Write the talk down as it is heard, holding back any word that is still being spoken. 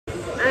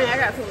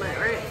got too much,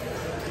 right?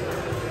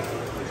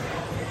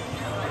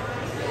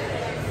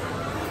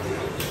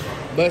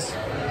 Bus.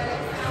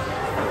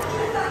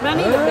 I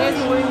need the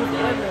best wings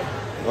ever.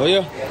 Oh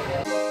yeah.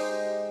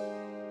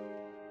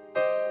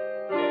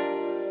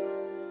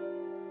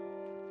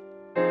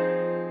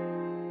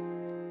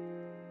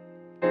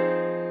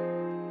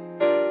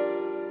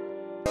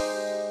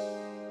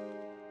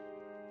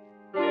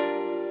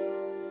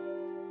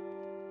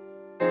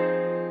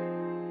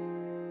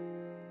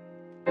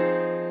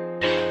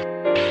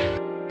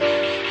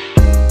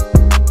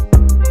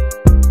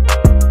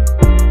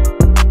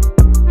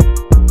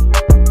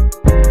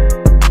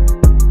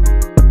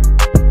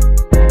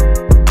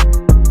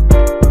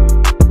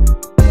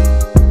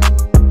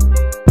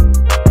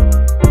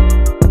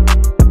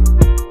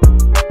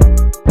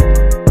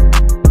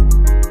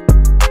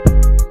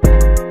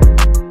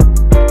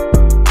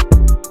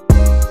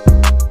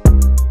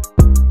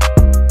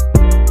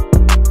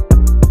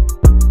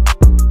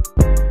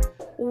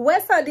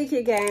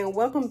 DQ gang,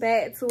 welcome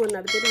back to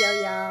another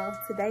video, y'all.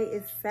 Today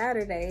is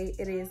Saturday.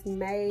 It is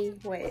May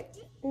what?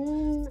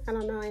 I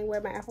don't know. I ain't wear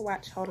my Apple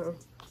Watch. Hold on.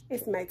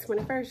 It's May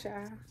 21st,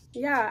 y'all.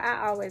 Y'all,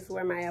 I always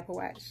wear my Apple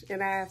Watch,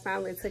 and I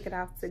finally took it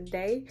off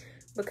today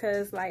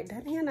because, like,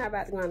 Danny and I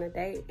about to go on a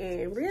date,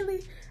 and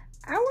really,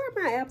 I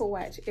wear my Apple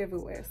Watch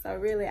everywhere. So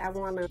really, I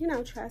want to, you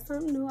know, try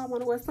something new. I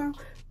want to wear some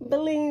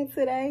bling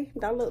today.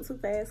 Don't look too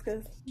fast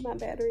because my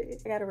battery,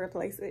 I got to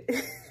replace it.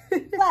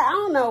 Like, I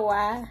don't know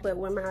why, but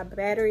when my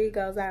battery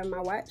goes out of my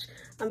watch,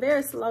 I'm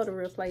very slow to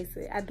replace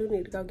it. I do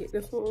need to go get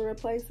this one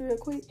replaced real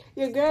quick.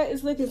 Your girl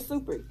is looking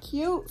super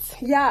cute.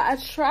 Yeah, I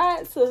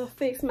tried to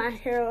fix my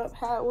hair up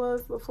how it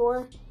was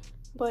before,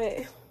 but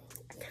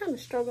I kind of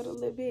struggled a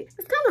little bit.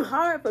 It's kind of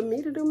hard for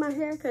me to do my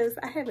hair because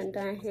I haven't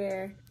done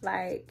hair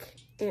like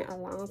in a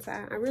long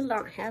time. I really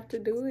don't have to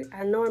do it.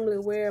 I normally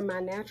wear my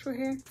natural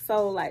hair,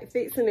 so like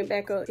fixing it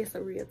back up, it's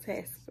a real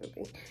task for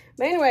me.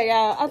 But anyway,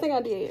 y'all, I think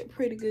I did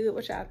pretty good.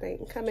 What y'all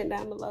think? Comment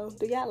down below.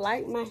 Do y'all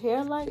like my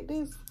hair like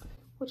this?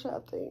 What y'all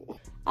think?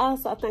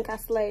 Also, I think I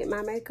slayed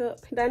my makeup.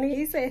 Danny,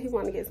 he said he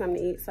wanted to get something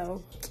to eat,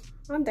 so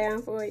I'm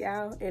down for it,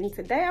 y'all. And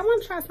today I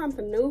want to try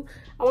something new.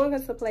 I want to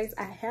go to a place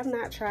I have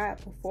not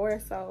tried before,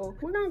 so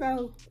we're gonna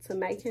go to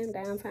Macon,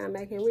 downtown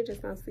Macon. We're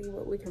just gonna see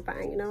what we can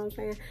find, you know what I'm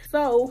saying?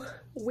 So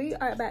we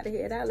are about to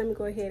head out. Let me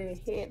go ahead and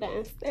head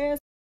downstairs.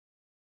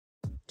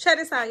 Check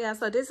this out, y'all.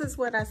 So this is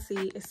what I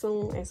see as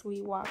soon as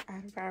we walk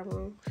out of our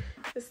room.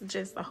 This is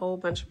just a whole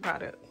bunch of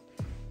product.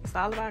 It's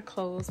all of our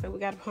clothes that we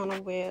got to put on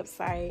a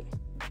website.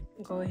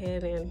 Go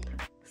ahead and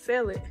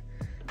sell it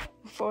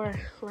before,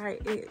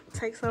 like, it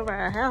takes over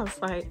our house.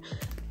 Like,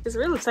 it's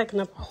really taking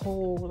up a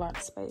whole lot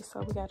of space,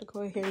 so we got to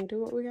go ahead and do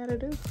what we got to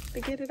do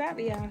to get it out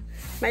to y'all.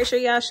 Make sure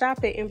y'all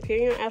shop at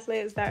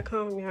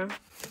ImperiumAthletics.com, y'all.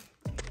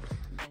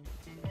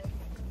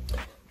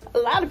 A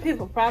lot of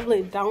people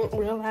probably don't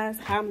realize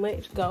how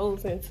much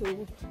goes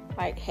into,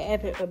 like,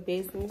 having a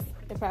business.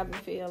 They probably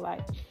feel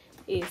like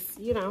it's,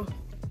 you know,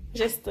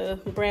 just the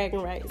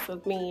bragging rights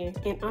of being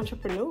an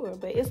entrepreneur,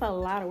 but it's a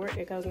lot of work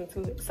that goes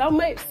into it. So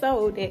much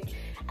so that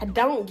I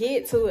don't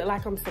get to it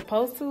like I'm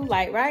supposed to.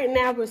 Like right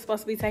now, we're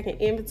supposed to be taking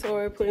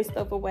inventory, putting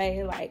stuff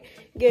away, like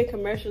getting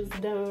commercials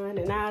done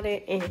and all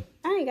that, and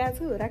I ain't got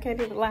to it. I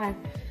can't even lie.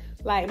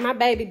 Like my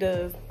baby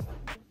does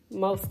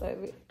most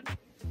of it.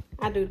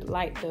 I do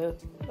like the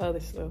other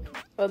stuff,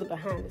 other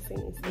behind the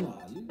scenes stuff. Nah,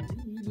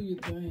 you do your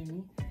thing,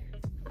 man.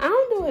 I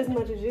don't do as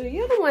much as you.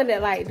 You're the one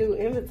that like do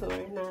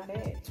inventory and all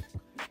that.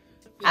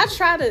 I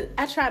try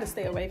to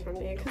stay away from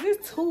that because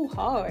it's too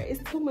hard.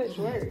 It's too much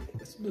work.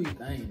 Let's do your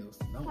thing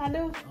though. I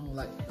do.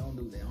 Don't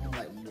do that. I don't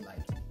like when you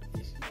like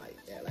this,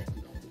 like that, like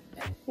you don't do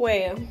that.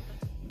 Well, You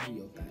do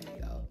your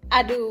thing, y'all.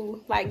 I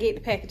do like get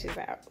the packages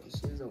out.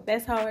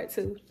 That's hard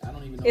too. I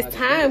don't even know. It's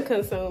time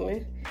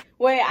consuming.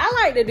 Well,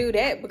 I like to do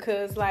that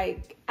because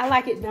like I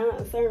like it done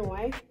a certain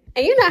way.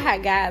 And you know how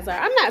guys are.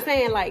 I'm not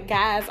saying like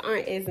guys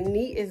aren't as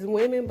neat as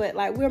women, but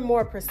like we're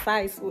more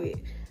precise with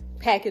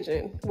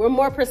packaging. We're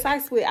more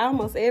precise with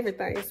almost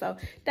everything. So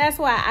that's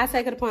why I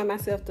take it upon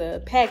myself to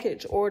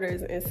package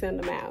orders and send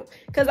them out.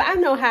 Because I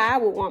know how I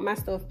would want my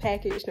stuff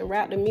packaged and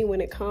wrapped to me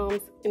when it comes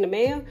in the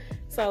mail.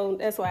 So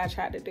that's why I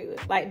try to do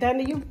it. Like,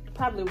 Danny, you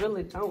probably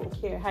really don't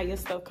care how your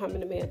stuff come in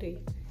the mail, do you?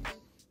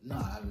 No,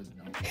 I really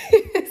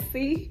don't.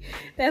 See?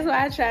 That's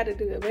why I try to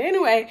do it. But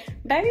anyway,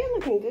 baby, you're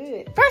looking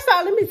good. First of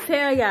all, let me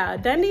tell y'all,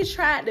 Danny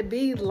tried to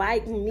be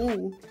like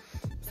me.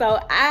 So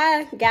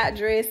I got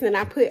dressed and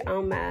I put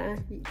on my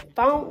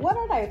phone, what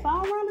are they,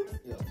 foam runners?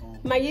 Yeah,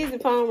 my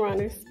Yeezy foam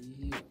runners.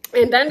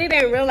 And Dundee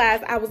didn't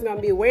realize I was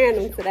gonna be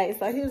wearing them today.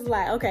 So he was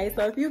like, okay,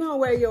 so if you're gonna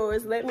wear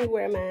yours, let me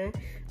wear mine.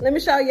 Let me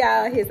show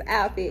y'all his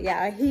outfit,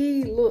 y'all.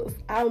 He looks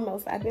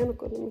almost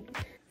identical to me.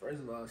 First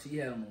of all, she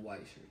had on a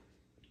white shirt.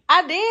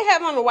 I did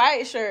have on a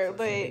white shirt,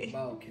 but I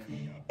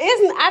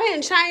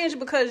didn't change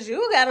because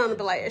you got on a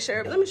black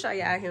shirt. But let me show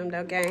y'all him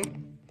though,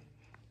 gang.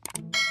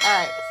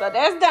 Alright, so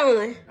that's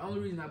done. The only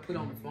reason I put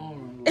on the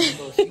phone was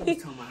because she was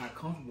talking about how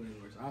comfortable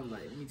it was. I was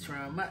like, let me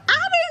try them out.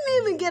 I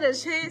didn't even get a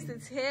chance to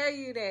tell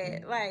you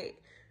that.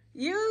 Like,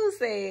 You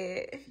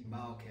said,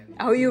 ball cap.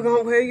 oh, you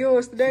gonna wear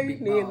yours today? Big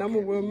Then ball I'm gonna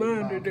cap, wear big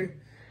mine ball today. cap.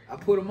 I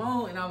put them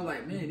on and I was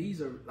like, man,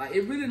 these are like,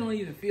 it really don't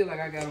even feel like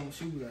I got on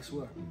shoes, I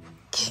swear.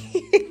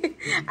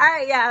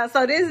 Alright, y'all,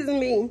 so this is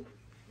me.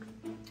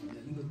 Yeah,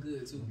 you look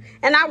good too.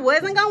 And I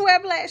wasn't gonna wear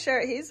a black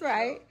shirt, he's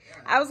right.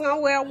 I was gonna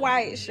wear a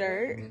white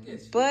shirt,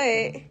 but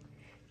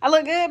I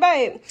look good,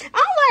 babe.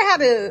 I don't like how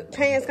the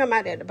pants come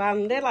out at the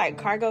bottom. They're like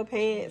cargo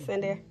pants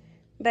and they're,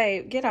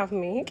 babe, get off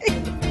me.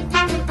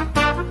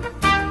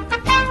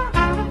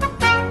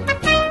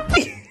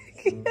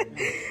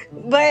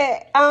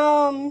 But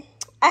I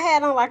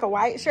had on like a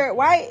white shirt.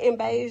 White and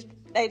beige,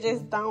 they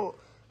just don't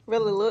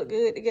really look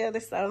good together,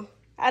 so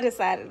I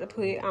decided to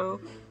put it on.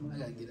 I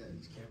gotta get out of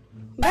this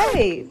camera.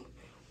 Babe,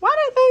 why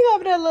that thing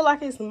over there look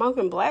like it's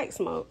smoking black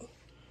smoke?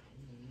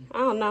 I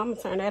don't know, I'm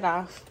gonna turn that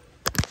off.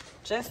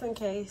 Just in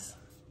case.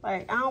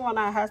 Like, I don't want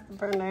our house to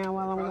burn down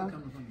while I'm Probably gone.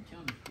 coming from the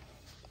counter.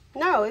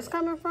 No, it's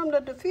coming from the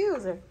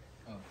diffuser.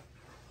 Oh.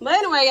 But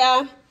anyway,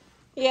 y'all.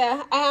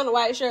 Yeah, I had a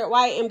white shirt.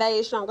 White and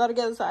beige don't go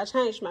together, so I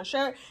changed my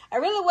shirt. I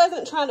really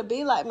wasn't trying to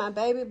be like my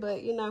baby,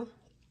 but, you know,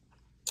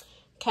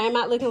 came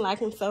out looking like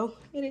him, so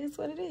it is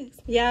what it is.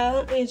 Y'all,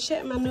 and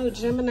check my new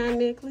Gemini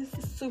necklace.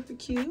 It's super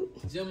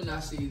cute. Gemini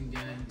season,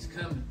 gang, it's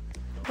coming.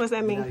 What's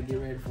that We mean? gotta get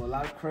ready for a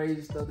lot of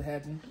crazy stuff to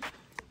happen.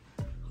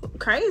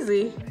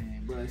 Crazy.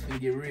 Man, bro, it's finna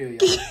get real,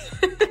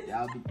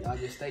 y'all. y'all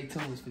just stay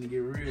tuned. It's finna get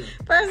real.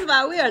 First of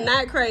all, we are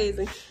not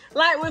crazy.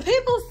 Like, when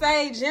people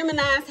say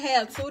Geminis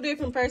have two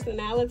different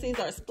personalities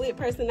or split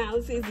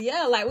personalities,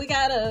 yeah, like, we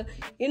got a,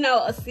 you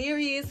know, a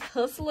serious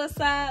hustler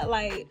side.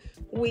 Like,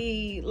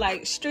 we,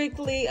 like,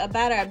 strictly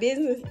about our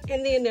business.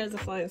 And then there's a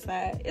fun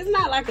side. It's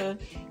not like a,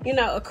 you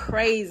know, a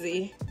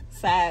crazy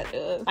side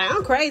of, like,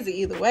 I'm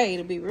crazy either way,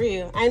 to be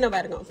real. Ain't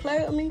nobody gonna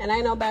play with me. And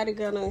ain't nobody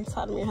gonna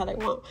talk to me how they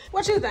want.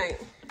 What you think?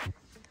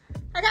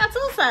 I got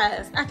two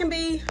sides. I can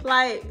be,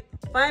 like,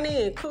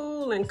 funny and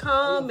cool and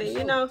calm and,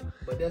 you know.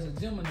 But that's a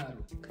Gemini,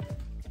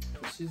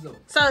 though. She's a...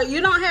 So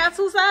you don't have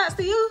two sides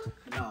to you?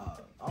 Nah,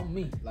 I'm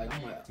me. Like,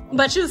 I'm a...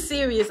 But you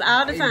serious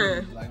all the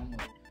time. Like, I'm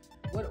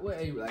a... What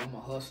age? Like, I'm a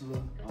hustler.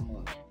 I'm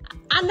a...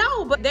 I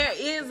know, but there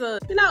is a,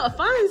 you know, a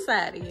fun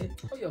side of you.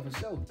 Oh, yeah, for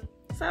sure.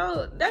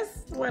 So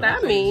that's what I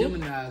I think mean.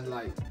 Gemini's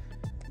like...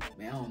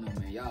 Man, I don't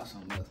know, man. Y'all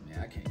something else, man.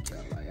 I can't tell.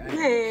 Like, I ain't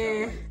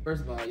Man. like,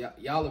 first of all,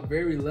 y'all are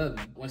very loving.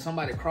 When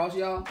somebody cross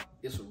y'all,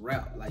 it's a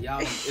wrap. Like, y'all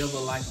don't ever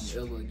like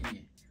them ever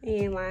again. You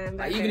ain't lying about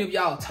Like, even that. if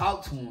y'all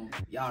talk to them,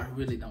 y'all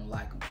really don't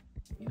like them.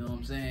 You know what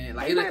I'm saying?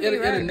 Like, You might be it'll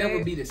right, never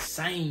babe. be the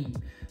same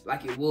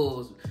like it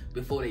was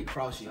before they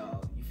cross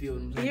y'all. You feel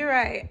what I'm saying? You're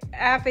right.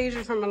 I feed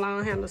you from a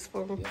long handle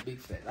spoon. Yeah, big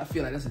fat. I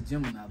feel like that's a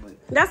Gemini, but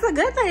That's a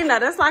good thing, though.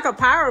 That's like a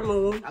power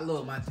move. I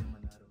love my Gemini,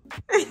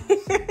 though.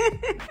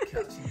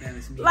 She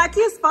balanced me. Like,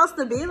 you're supposed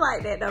to be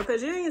like that, though,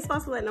 because you ain't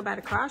supposed to let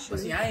nobody cross you. But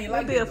see, I ain't You'd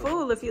like be that, a though.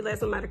 fool if you let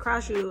somebody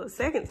cross you a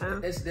second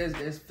time. That's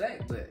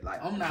fact, but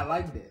like I'm not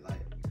like that.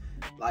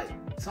 Like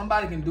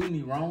somebody can do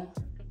me wrong,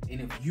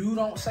 and if you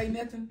don't say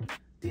nothing,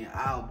 then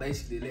I'll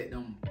basically let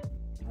them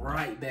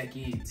right back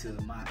into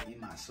my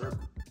circle.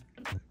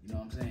 You know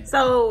what I'm saying?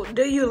 So,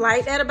 do you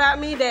like that about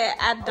me, that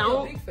I Oh, yeah,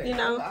 don't, big fact. you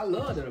know? I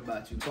love that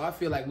about you. So I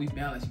feel like we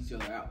balance each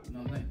other out. You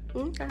know what I'm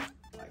saying? Okay.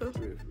 Like, for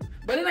real.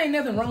 But it ain't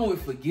nothing wrong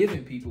with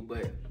forgiving people,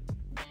 but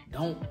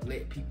don't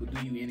let people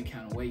do you any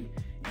kind of way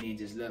and then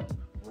just let them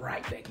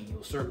right back in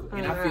your circle.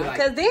 And I feel like,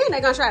 because then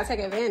they're gonna try to take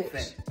advantage.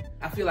 fact,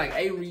 I feel like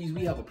Aries,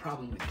 we have a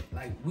problem with it.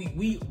 Like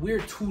we're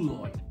too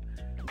loyal.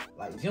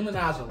 Like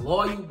Geminis are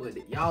loyal, but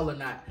y'all are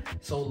not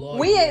so loyal.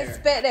 We where-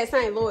 expect that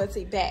same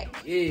loyalty back.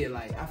 Yeah,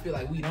 like I feel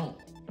like we don't.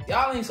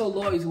 Y'all ain't so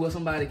loyal to where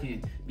somebody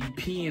can be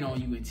peeing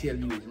on you and tell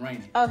you it's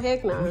raining. Oh,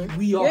 heck no.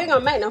 We You are. ain't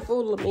gonna make no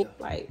fool of me.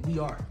 Like, We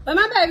are. but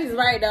my baby's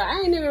right, though.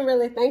 I ain't even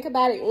really think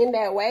about it in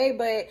that way,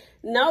 but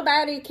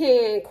nobody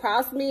can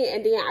cross me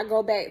and then I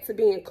go back to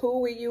being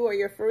cool with you or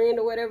your friend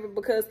or whatever,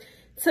 because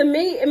to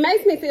me, it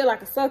makes me feel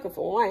like a sucker,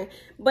 for one.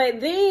 But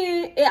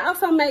then it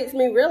also makes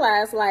me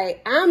realize,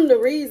 like, I'm the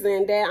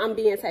reason that I'm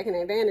being taken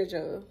advantage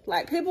of.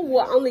 Like, people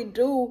will only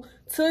do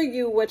to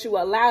you what you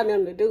allow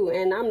them to do.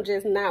 And I'm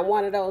just not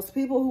one of those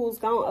people who's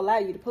going to allow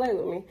you to play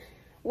with me.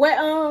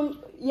 What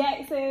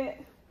Yak said,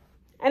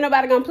 ain't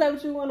nobody going to play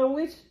with you when I'm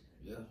with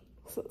you.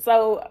 Yeah.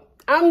 So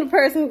I'm the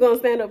person who's going to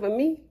stand up for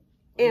me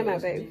and my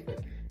That's baby.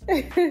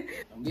 big.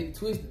 Don't get it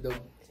twisted, though.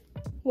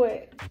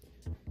 What?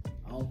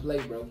 I don't play,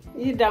 bro.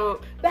 You don't.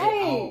 Babe,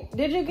 Oh.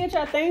 did you get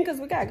your thing? Because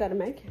we got to go to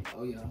Macon.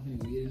 Oh, yeah. I'm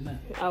gonna get it now.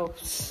 Oh,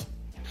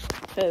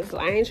 because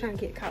I ain't trying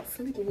to get caught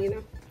sleeping, you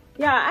know.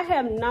 Yeah, I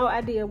have no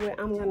idea what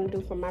I'm going to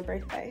do for my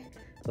birthday.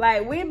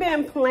 Like, we've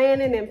been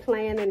planning and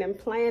planning and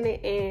planning,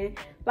 and,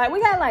 like,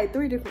 we got, like,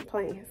 3 different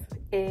plans.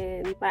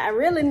 And, like, I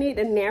really need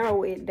to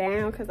narrow it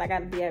down because I got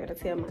to be able to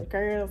tell my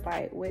girls,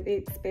 like, what they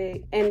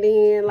expect. And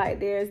then, like,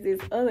 there's this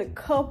other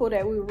couple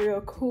that we're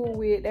real cool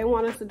with. They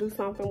want us to do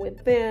something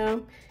with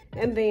them.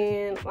 And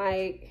then,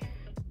 like,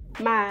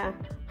 my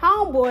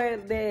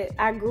homeboy that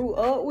I grew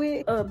up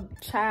with, a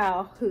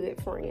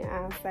childhood friend,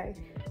 I'll say.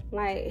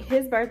 Like,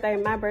 his birthday,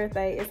 my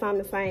birthday, it's on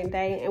the same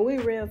day, and we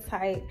real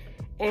tight.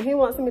 And he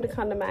wants me to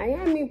come to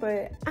Miami,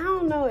 but I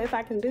don't know if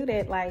I can do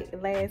that like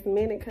last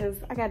minute, because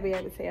I gotta be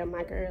able to tell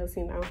my girls,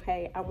 you know,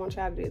 hey, I want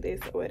y'all to do this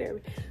or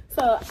whatever.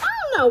 So I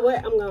don't know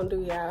what I'm gonna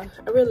do, y'all.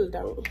 I really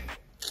don't.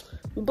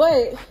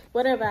 But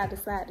whatever I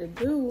decide to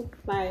do,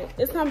 like,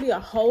 it's gonna be a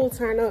whole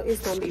turn up.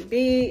 It's gonna be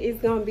big. It's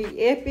gonna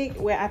be epic.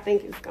 Well, I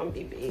think it's gonna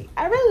be big.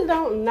 I really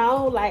don't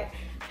know like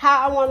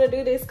how I want to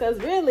do this, because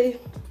really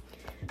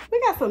we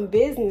got some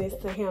business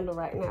to handle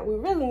right now. We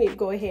really need to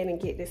go ahead and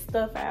get this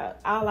stuff out,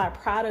 all our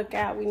product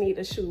out. We need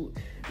to shoot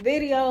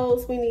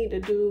videos. We need to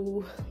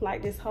do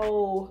like this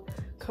whole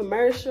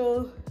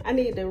commercial. I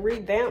need to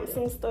revamp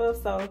some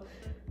stuff. So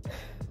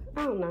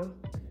I don't know.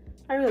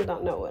 I really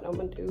don't know what I'm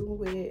gonna do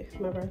with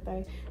my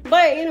birthday.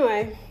 But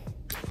anyway,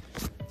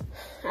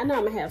 I know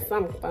I'm gonna have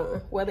some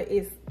fun, whether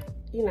it's,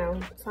 you know,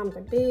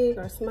 something big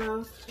or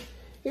small.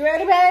 You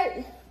ready,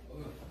 babe?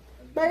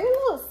 Babe,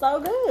 you look so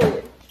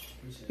good.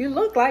 You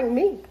look like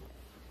me.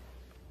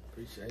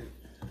 Appreciate it.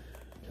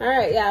 All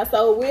right, y'all.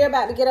 So we're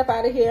about to get up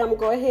out of here. I'm gonna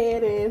go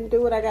ahead and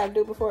do what I gotta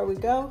do before we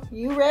go.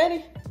 You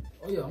ready?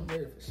 Oh yeah, I'm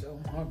ready for sure.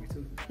 I'm hungry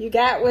too. You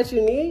got what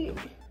you need?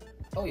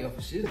 Oh yeah,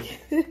 for sure.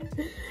 Hey,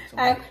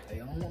 I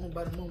don't want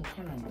nobody to know my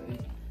crime, but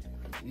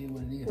it is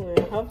what it is.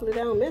 well, hopefully they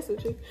don't mess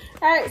with you.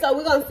 All right, so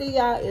we're gonna see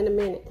y'all in a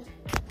minute.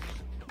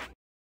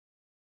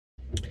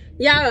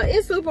 Y'all,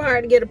 it's super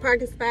hard to get a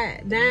parking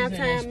spot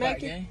downtown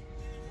Macon.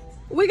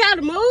 We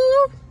gotta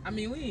move. I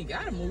mean, we ain't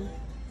gotta move.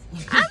 I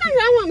think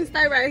I want to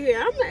stay right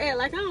here. I'm gonna act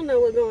like I don't know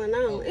what's going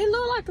on. It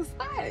look like a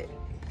spot.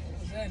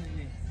 What's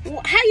happening there?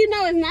 How you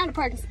know it's not a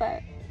parking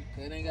spot?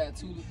 Cause it ain't got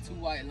two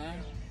white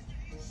lines.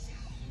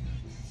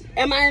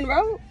 Am I in the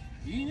road?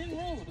 You ain't in the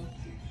road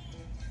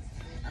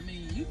though. I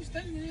mean, you can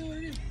stay there where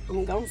it is.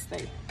 I'm gonna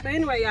stay. But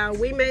anyway, y'all,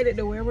 we made it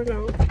to where we're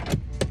going.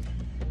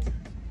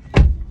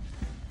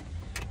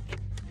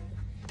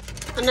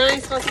 I know I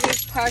ain't supposed to be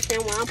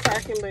parking while I'm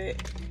parking, but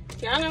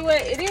y'all know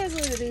what? It is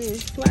what it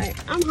is. Like,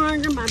 I'm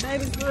hungry. My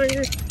baby's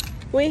hungry.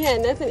 We ain't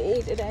had nothing to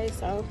eat today,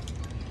 so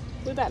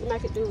we about to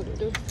make it do what it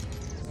do.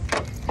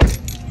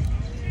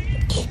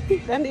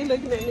 Dundee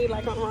looking at me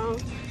like I'm wrong.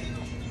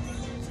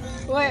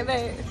 What,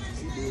 babe?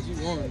 You do what you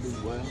want to do,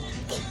 boy.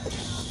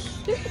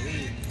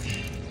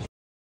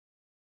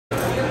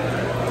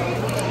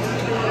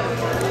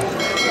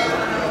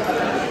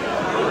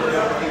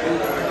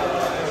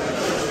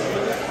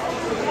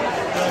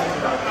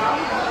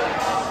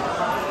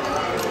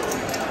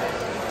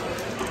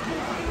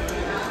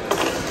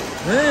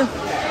 Man.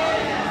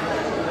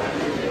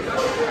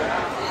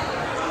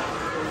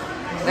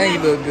 Man, you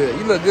look good.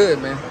 You look good,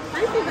 man.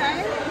 Thank you,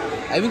 babe.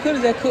 Hey, we could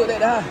have just cooked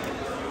that high.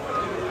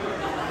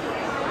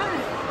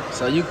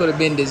 So you could have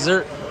been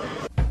dessert.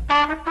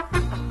 But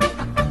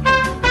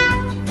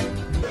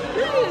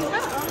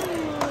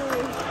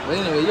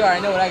anyway, you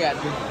already know what I got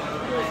to do.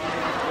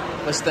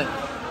 Let's think.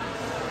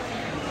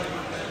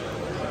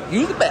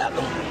 Use the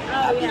bathroom.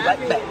 I'll be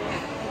right back.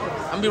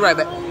 I'll be right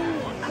back.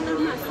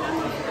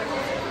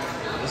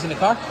 It's in the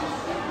car?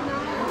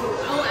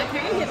 Oh, I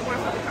can't get one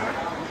for the car.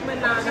 But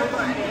nah, don't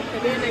buy that.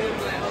 Because then they gonna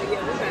be like, oh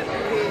yeah, we got to go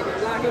ahead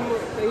and lock him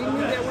up. So you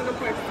need that one to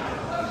park.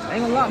 They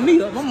ain't gonna lock me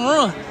up. I'm gonna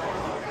run.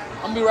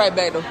 I'm gonna be right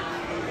back though.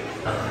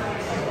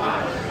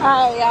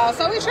 Alright, y'all.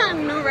 So we're trying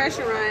a new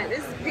restaurant.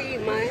 This is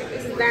Piedmont.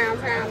 This is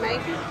downtown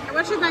Macon.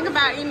 What you think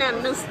about eating at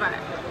a new spot? I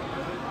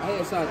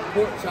had some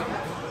pork chops.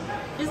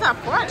 You saw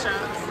pork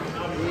chops?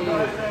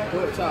 Yeah,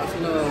 pork chops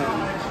and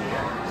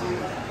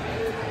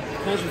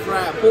country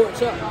fried pork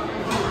chop.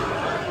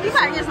 You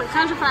gotta get some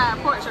country fried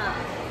pork chops.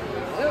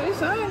 Well, it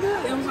sounds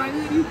good. It was like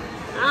good.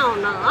 I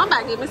don't know. I'm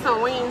about to get me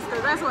some wings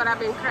because that's what I've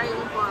been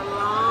craving for a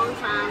long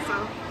time.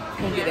 So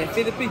You gonna get that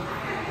 50p?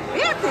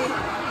 50?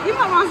 You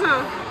might want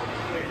some.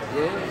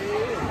 Yeah.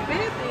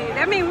 50?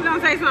 That means we're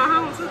gonna take some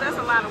home too. That's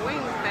a lot of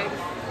wings, baby.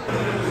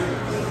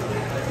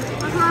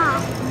 What's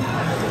wrong?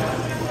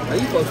 Are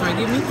you folks trying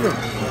to get me drunk?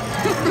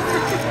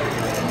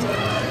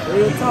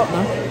 Real talk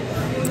now.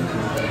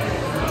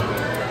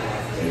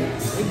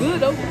 It's good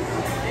though.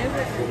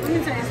 Let me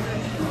taste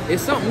it.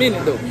 It's something in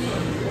it though.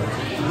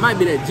 It might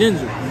be that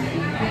ginger.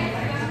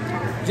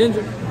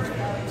 Ginger.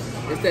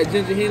 It's that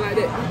ginger here like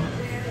that.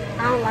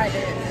 I don't like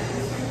that.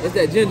 It's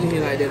that ginger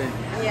here like that. Ain't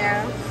it?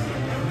 Yeah.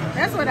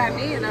 That's what I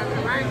need though.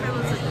 I ain't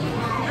feeling too.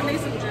 I need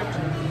some ginger.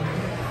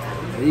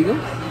 There you go.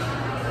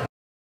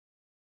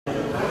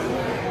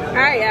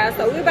 Alright, y'all.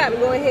 So we're about to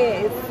go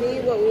ahead and see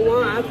what we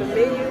want off the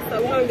menu.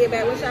 So we're gonna get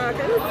back with y'all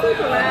because it's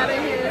super loud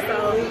in here. So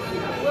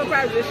we'll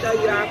probably just show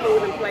you our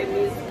food and play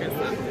music or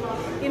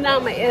something. You know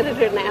I'm an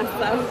editor now,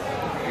 so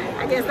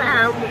I guess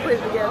I'm gonna put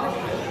it together.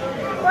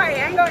 Wait,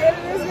 I ain't gonna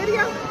edit this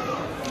video?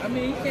 I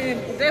mean, you can.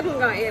 Definitely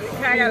gonna edit.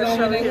 I gotta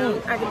show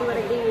you. I can do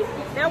it again.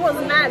 That was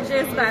not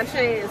just by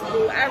chance,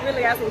 boo. I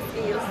really got some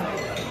skills.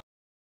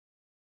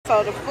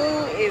 So the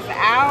food is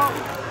out.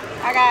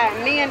 I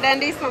got me and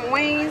Dundee some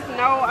wings.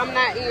 No, I'm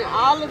not eating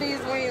all of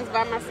these wings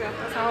by myself.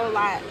 That's a whole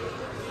lot.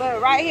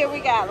 But right here we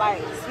got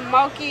like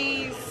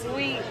smoky,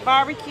 sweet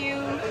barbecue.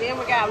 And then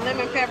we got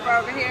lemon pepper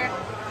over here.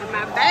 And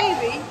my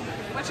baby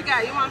What you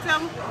got? You want to tell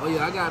me? Oh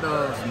yeah, I got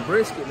some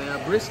brisket,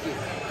 man. Brisket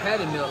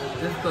patty melt.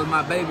 Just because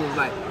my baby was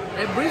like,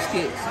 that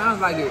brisket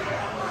sounds like it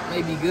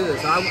may be good.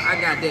 So I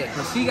got that.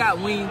 Cause she got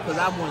wings, cause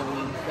I wanted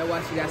wings. That's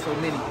why she got so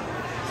many.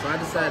 So I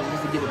decided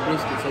just to get a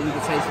brisket so we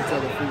can taste each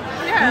other's food.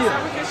 Yeah, so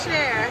we can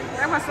share.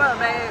 That's what's up,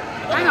 babe.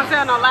 I ain't gonna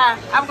tell no lie.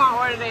 I'm gonna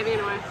order that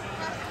anyway.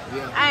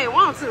 Yeah. I ain't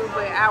want to,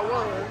 but I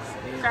was.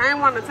 Yeah. I ain't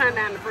want to turn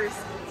down the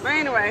brisket. But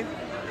anyway,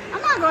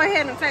 I'm gonna go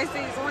ahead and taste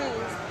these wings.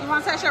 You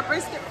wanna taste your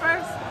brisket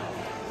first?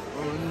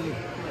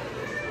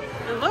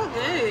 It look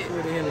good. See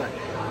what they like.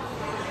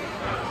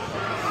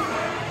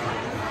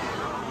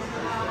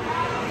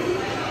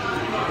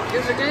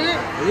 Is it good?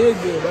 It is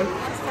good, bro.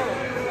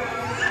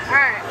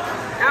 Alright,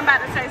 I'm about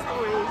to taste the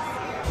wings.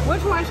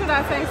 Which one should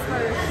I taste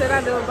first? Should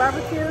I do a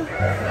barbecue?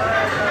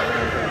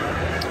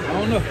 I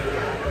don't know.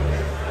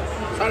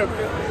 Try the,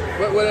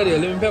 what that is?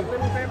 Lemon pepper?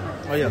 Lemon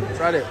pepper? Oh yeah,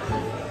 try that.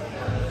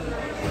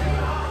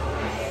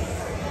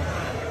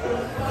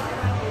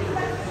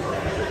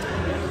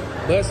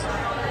 Bust.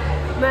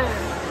 Man.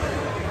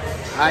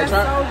 Alright,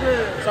 try so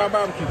good. Try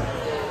barbecue.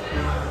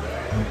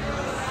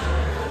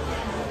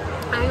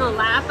 I ain't gonna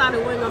lie, I thought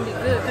it wasn't gonna be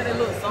good because it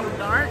looks so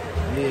dark.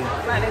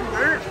 Yeah. Like it's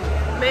burnt.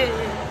 Man,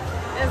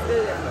 that's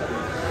good.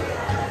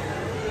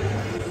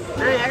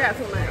 Dang, I got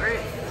too much,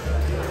 right?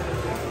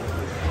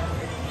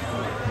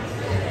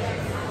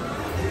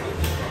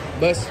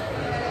 Bust.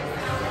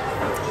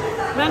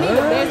 Man, I need the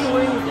best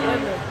wings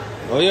ever.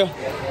 Oh yeah?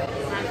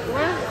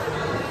 What?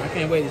 I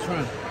can't wait to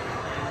try.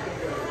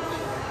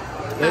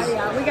 Oh,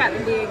 y'all, we got to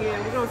dig in.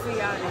 We're gonna see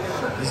y'all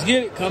there. Let's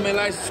get it. Comment,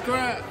 like,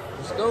 subscribe.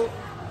 Let's go.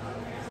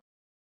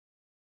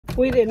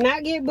 We did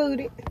not get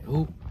booted.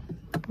 Ooh.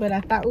 But I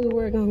thought we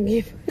were gonna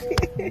get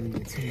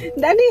booted.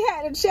 Danny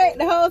had to check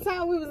the whole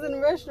time we was in the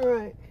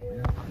restaurant.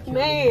 Yeah,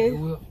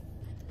 man.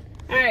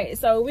 Alright,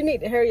 so we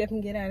need to hurry up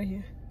and get out of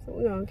here. So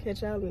we're gonna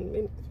catch y'all in a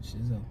minute.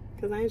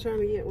 Cause I ain't trying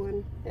to get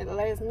one at the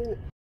last minute.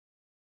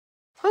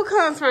 Who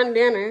comes from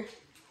dinner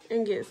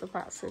and gets a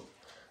popsicle?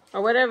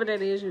 Or whatever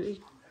that is you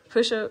eat.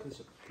 Push up.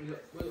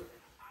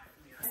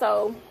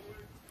 So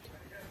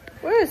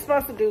we were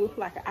supposed to do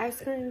like an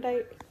ice cream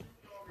date,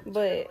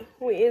 but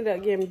we ended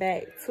up getting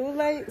back too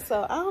late.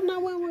 So I don't know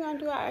when we're gonna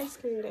do our ice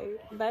cream date.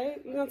 Babe,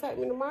 you gonna take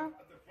me tomorrow?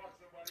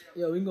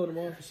 Yeah, we can go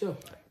tomorrow for sure.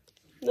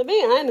 To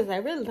be honest, I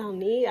really don't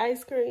need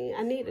ice cream.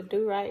 I need to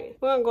do right.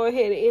 We're gonna go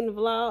ahead and end the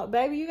vlog.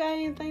 Baby, you got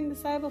anything to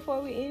say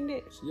before we end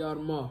it? See y'all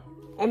tomorrow.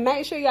 And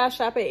make sure y'all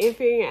shop at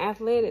Imperium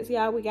Athletics.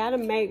 Y'all, we gotta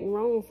make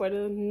room for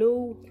the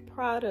new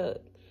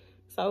product.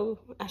 So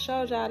I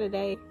showed y'all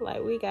today,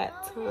 like we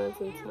got tons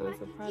and tons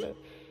of product.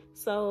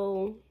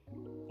 So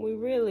we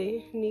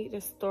really need to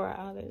store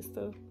all that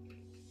stuff.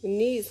 We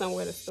need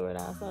somewhere to store it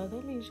all. So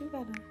that means you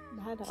gotta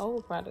buy the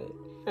old product.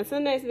 Until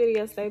next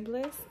video, stay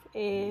blessed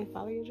and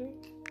follow your dream.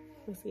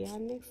 We'll see y'all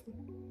next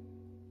one.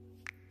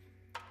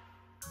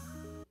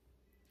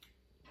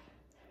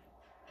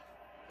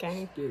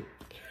 Gang.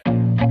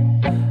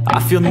 I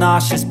feel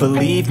nauseous,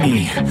 believe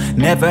me.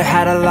 Never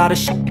had a lot of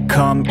shit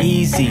come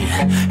easy.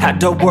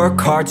 Had to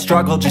work hard,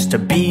 struggle just to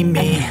be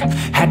me.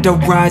 Had to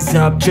rise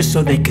up just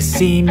so they could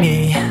see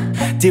me.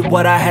 Did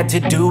what I had to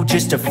do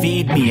just to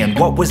feed me. And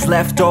what was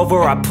left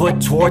over I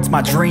put towards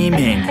my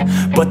dreaming.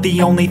 But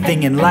the only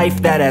thing in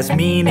life that has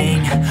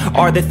meaning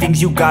are the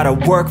things you gotta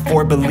work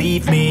for,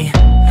 believe me.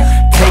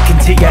 Take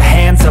into your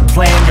hands a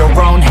plan. Your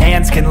own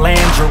hands can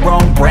land your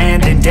own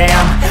brand. And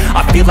damn,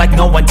 I feel like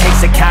no one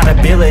takes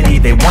accountability.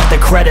 They want the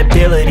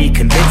credibility,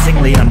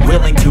 convincingly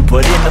unwilling to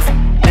put in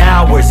the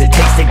hours it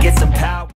takes to get some power.